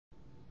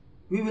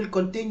we will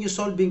continue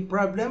solving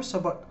problems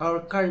about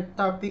our current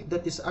topic,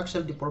 that is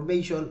axial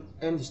deformation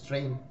and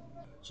strain.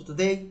 So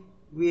today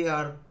we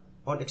are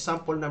on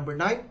example number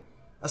 9.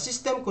 A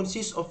system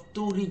consists of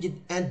two rigid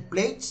end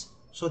plates.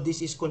 So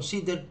this is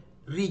considered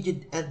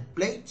rigid end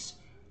plates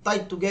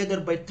tied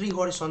together by 3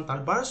 horizontal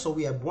bars. So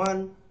we have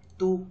 1,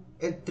 2,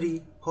 and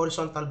 3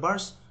 horizontal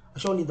bars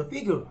as shown in the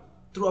figure.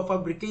 Through a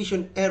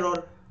fabrication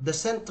error, the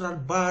central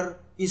bar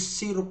is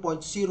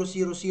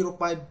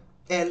 0.0005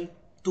 L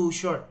too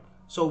short.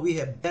 So we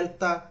have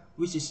delta,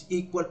 which is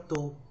equal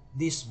to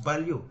this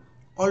value.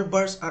 All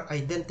bars are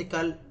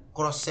identical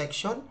cross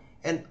section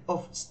and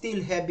of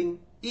steel having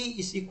E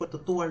is equal to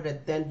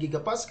 210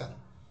 gigapascal.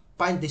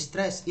 Find the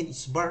stress in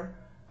each bar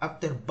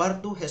after bar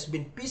 2 has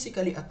been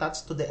physically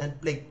attached to the end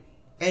plate.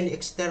 Any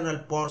external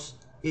force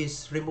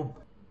is removed.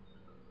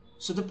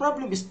 So the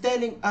problem is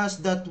telling us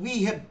that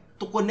we have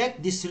to connect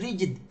this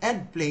rigid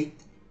end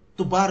plate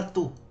to bar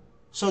 2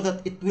 so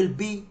that it will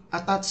be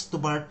attached to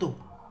bar 2.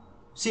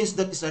 Since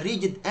that is a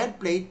rigid end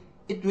plate,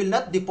 it will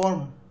not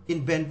deform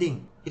in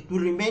bending. It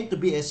will remain to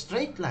be a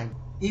straight line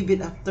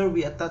even after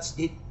we attach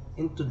it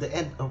into the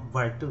end of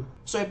bar 2.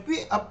 So if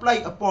we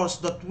apply a force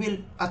that will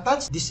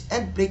attach this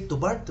end plate to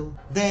bar 2,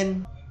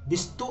 then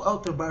these two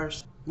outer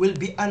bars will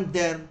be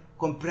under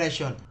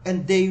compression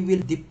and they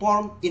will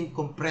deform in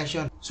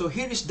compression. So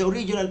here is the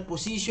original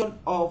position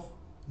of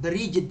the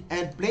rigid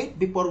end plate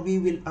before we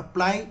will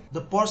apply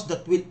the force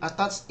that will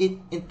attach it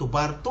into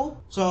bar 2.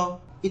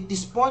 So it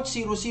is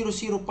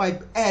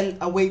 0.0005 L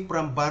away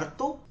from bar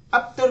 2.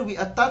 After we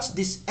attach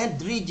this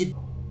end rigid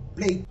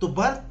plate to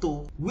bar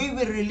 2, we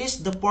will release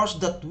the force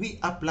that we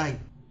apply.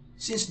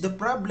 Since the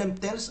problem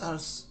tells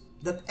us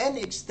that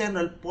any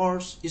external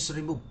force is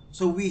removed,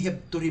 so we have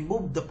to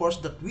remove the force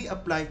that we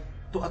apply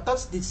to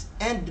attach this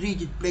end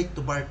rigid plate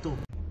to bar 2.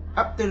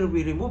 After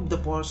we remove the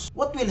force,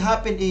 what will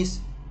happen is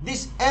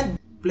this end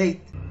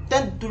plate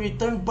tend to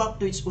return back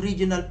to its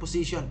original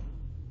position.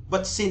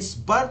 But since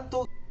bar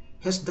 2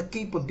 has the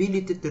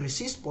capability to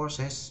resist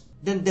forces,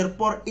 then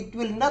therefore it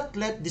will not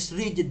let this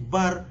rigid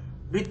bar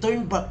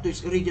return back to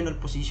its original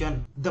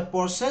position. The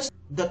forces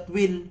that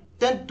will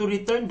tend to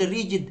return the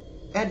rigid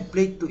end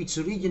plate to its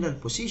original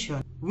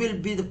position will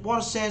be the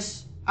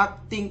forces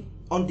acting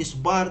on this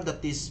bar,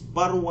 that is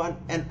bar 1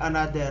 and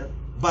another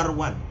bar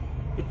 1.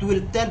 It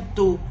will tend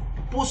to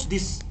push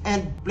this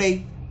end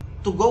plate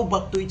to go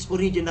back to its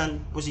original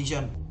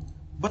position.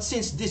 But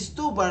since these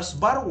two bars,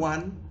 bar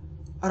 1,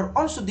 are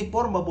also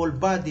deformable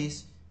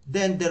bodies,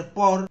 then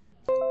therefore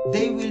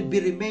they will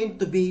remain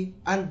to be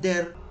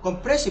under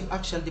compressive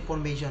axial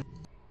deformation.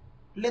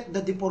 Let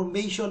the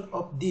deformation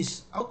of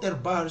these outer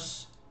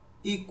bars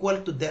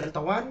equal to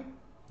delta 1,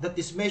 that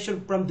is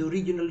measured from the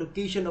original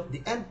location of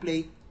the end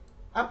plate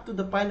up to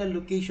the final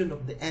location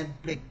of the end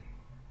plate,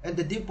 and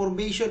the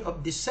deformation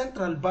of the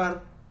central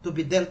bar to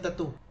be delta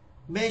 2,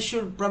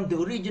 measured from the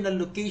original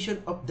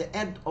location of the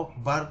end of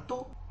bar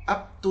 2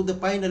 up to the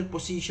final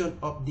position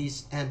of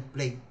this end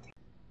plate.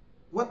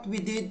 What we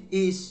did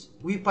is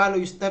we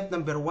follow step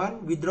number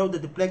 1. We draw the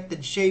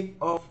deflected shape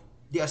of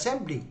the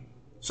assembly.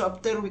 So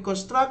after we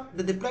construct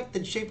the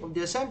deflected shape of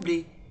the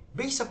assembly,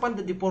 based upon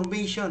the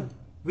deformation,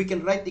 we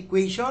can write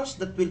equations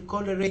that will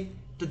correlate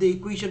to the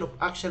equation of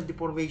axial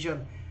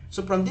deformation.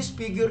 So from this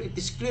figure, it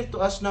is clear to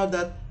us now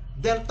that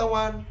delta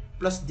 1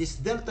 plus this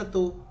delta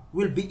 2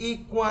 will be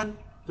equal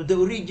to the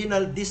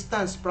original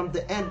distance from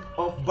the end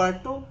of bar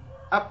 2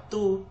 up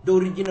to the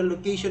original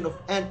location of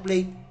end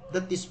plate,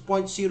 that is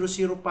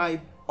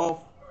 0.005 of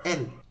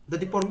L. The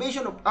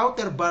deformation of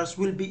outer bars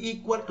will be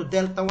equal to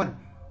delta 1.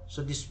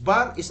 So this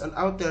bar is an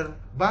outer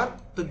bar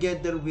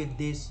together with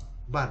this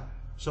bar.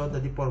 So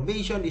the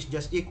deformation is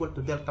just equal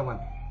to delta 1.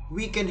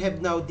 We can have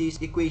now this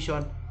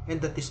equation,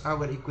 and that is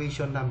our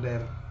equation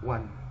number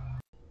 1.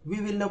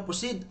 We will now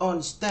proceed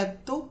on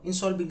step 2 in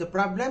solving the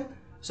problem.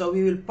 So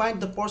we will find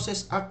the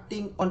forces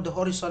acting on the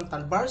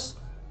horizontal bars.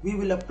 We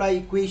will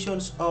apply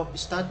equations of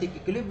static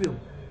equilibrium.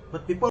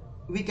 But before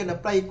we can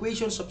apply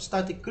equations of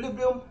static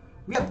equilibrium,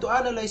 we have to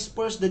analyze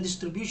first the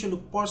distribution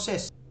of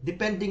forces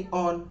depending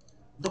on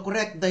the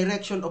correct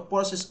direction of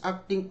forces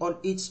acting on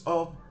each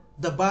of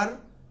the bar,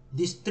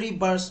 these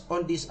 3 bars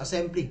on this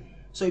assembly.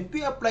 So if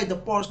we apply the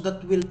force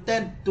that will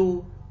tend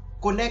to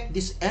connect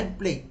this end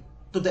plate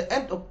to the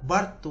end of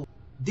bar 2,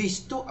 these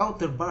 2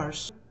 outer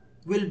bars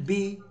will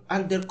be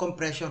under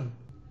compression.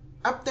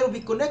 After we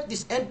connect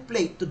this end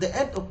plate to the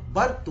end of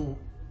bar 2,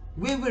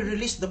 we will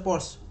release the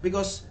force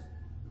because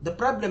the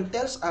problem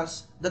tells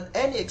us that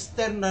any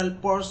external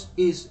force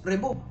is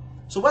removed.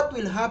 So what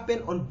will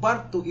happen on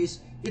bar 2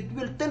 is it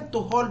will tend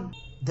to hold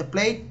the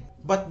plate,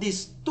 but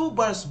these 2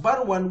 bars,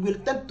 bar 1, will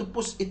tend to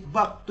push it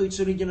back to its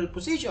original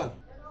position.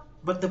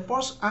 But the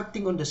force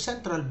acting on the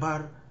central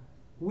bar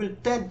will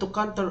tend to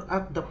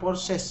counteract the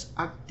forces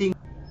acting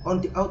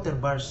on the outer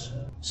bars.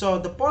 So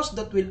the force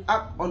that will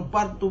act on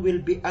bar 2 will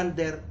be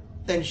under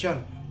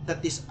tension,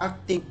 that is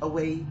acting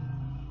away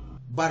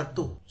bar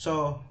 2.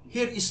 So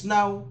here is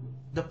now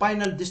the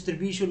final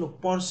distribution of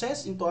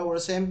forces into our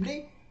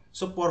assembly.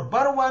 So for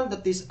bar 1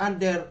 that is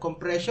under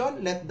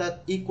compression, let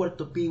that equal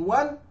to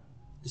P1.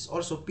 this is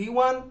also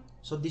P1,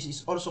 so this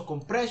is also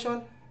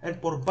compression, and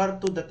for bar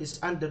 2 that is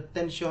under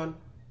tension,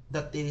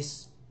 that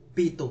is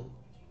P2.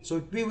 So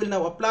if we will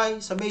now apply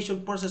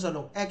summation forces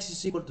along X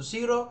is equal to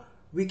 0,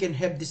 we can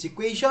have this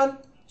equation.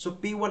 So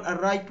P1 are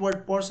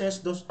rightward forces,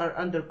 those are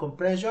under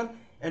compression,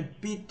 and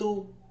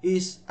P2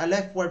 is a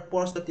leftward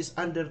force that is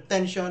under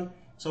tension,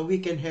 so we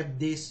can have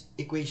this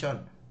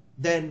equation.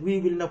 Then we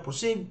will now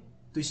proceed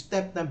to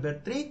step number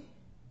 3.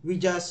 We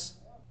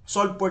just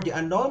solve for the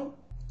unknown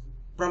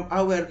from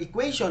our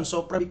equation.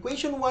 So from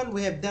equation 1,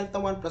 we have delta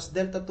 1 plus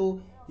delta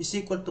 2 is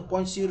equal to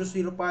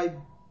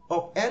 0.005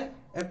 of L,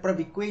 and from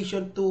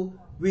equation 2,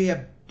 we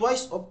have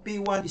twice of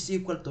P1 is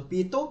equal to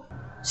P2.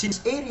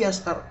 Since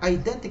areas are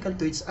identical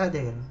to each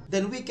other,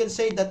 then we can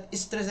say that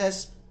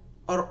stresses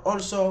are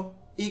also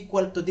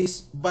equal to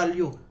this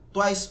value.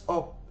 Twice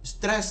of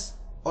stress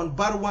on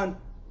bar 1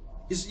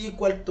 is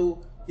equal to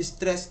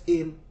stress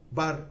in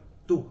bar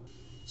 2.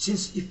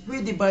 Since if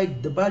we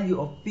divide the value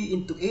of P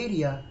into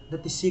area,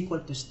 that is equal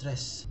to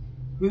stress.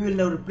 We will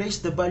now replace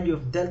the value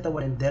of delta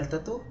 1 and delta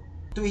 2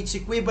 to its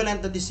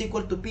equivalent, that is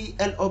equal to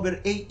PL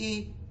over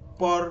AE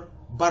for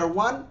bar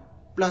 1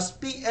 plus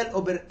PL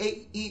over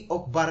AE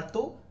of bar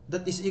 2,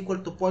 that is equal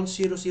to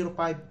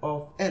 0.005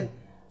 of L.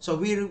 So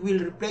we will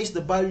replace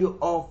the value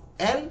of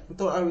L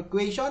into our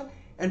equation,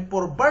 and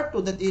for bar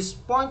 2 that is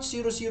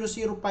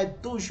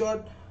 0.0005 too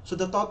short, so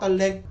the total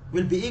length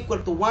will be equal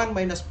to 1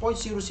 minus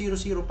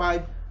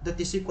 0.0005, that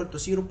is equal to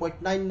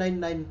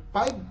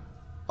 0.9995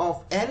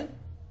 of L.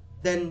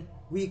 Then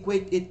we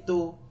equate it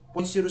to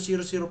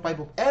 0.0005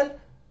 of L.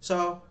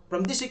 So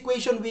from this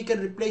equation, we can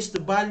replace the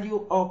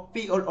value of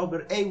P all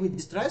over A with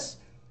stress.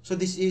 So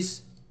this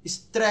is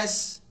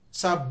stress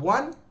sub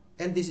 1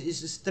 and this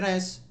is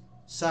stress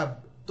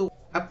sub 2.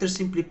 After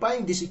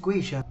simplifying this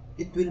equation,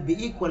 it will be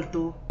equal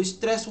to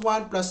stress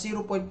 1 plus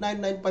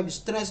 0.995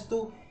 stress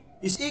 2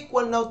 is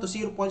equal now to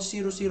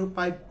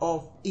 0.005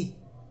 of E.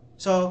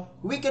 So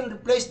we can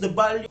replace the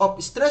value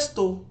of stress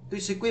 2 to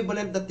its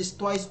equivalent, that is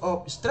twice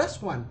of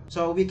stress 1.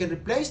 So we can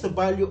replace the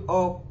value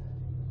of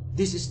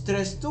this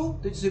stress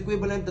 2 to its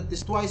equivalent, that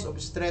is twice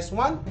of stress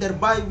 1.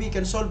 Thereby we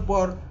can solve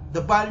for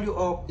the value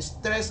of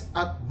stress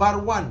at bar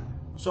 1.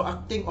 So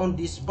acting on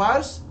these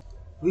bars,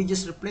 we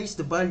just replace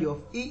the value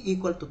of E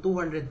equal to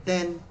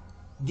 210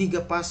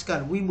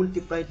 gigapascal. We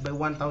multiply it by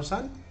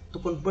 1000 to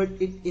convert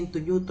it into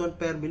Newton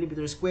per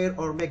millimeter square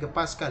or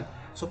megapascal.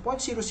 So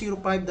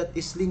 0.005, that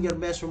is linear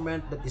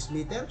measurement, that is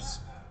meters,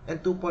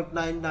 and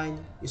 2.99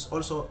 is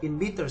also in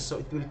meters. So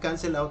it will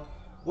cancel out.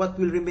 What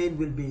will remain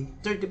will be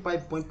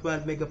 35.12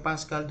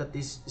 megapascal, that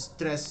is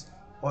stress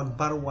on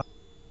bar 1.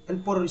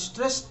 And for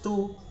stress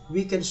 2,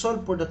 we can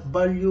solve for that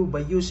value by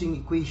using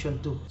equation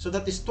 2. So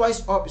that is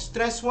twice of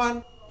stress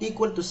 1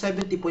 equal to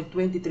 70.23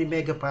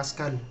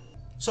 megapascal.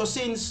 So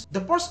since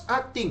the force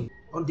acting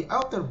on the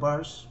outer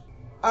bars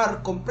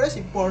are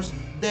compressive force,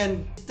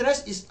 then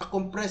stress is a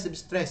compressive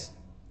stress.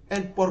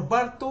 And for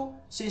bar 2,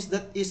 since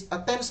that is a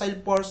tensile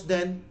force,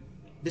 then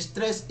the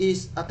stress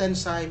is a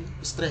tensile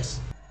stress.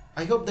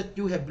 I hope that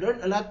you have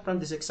learned a lot from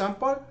this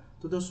example.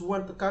 To those who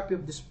want a copy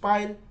of this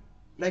file,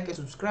 like and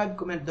subscribe,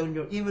 comment down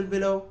your email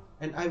below,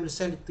 and I will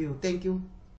send it to you. Thank you.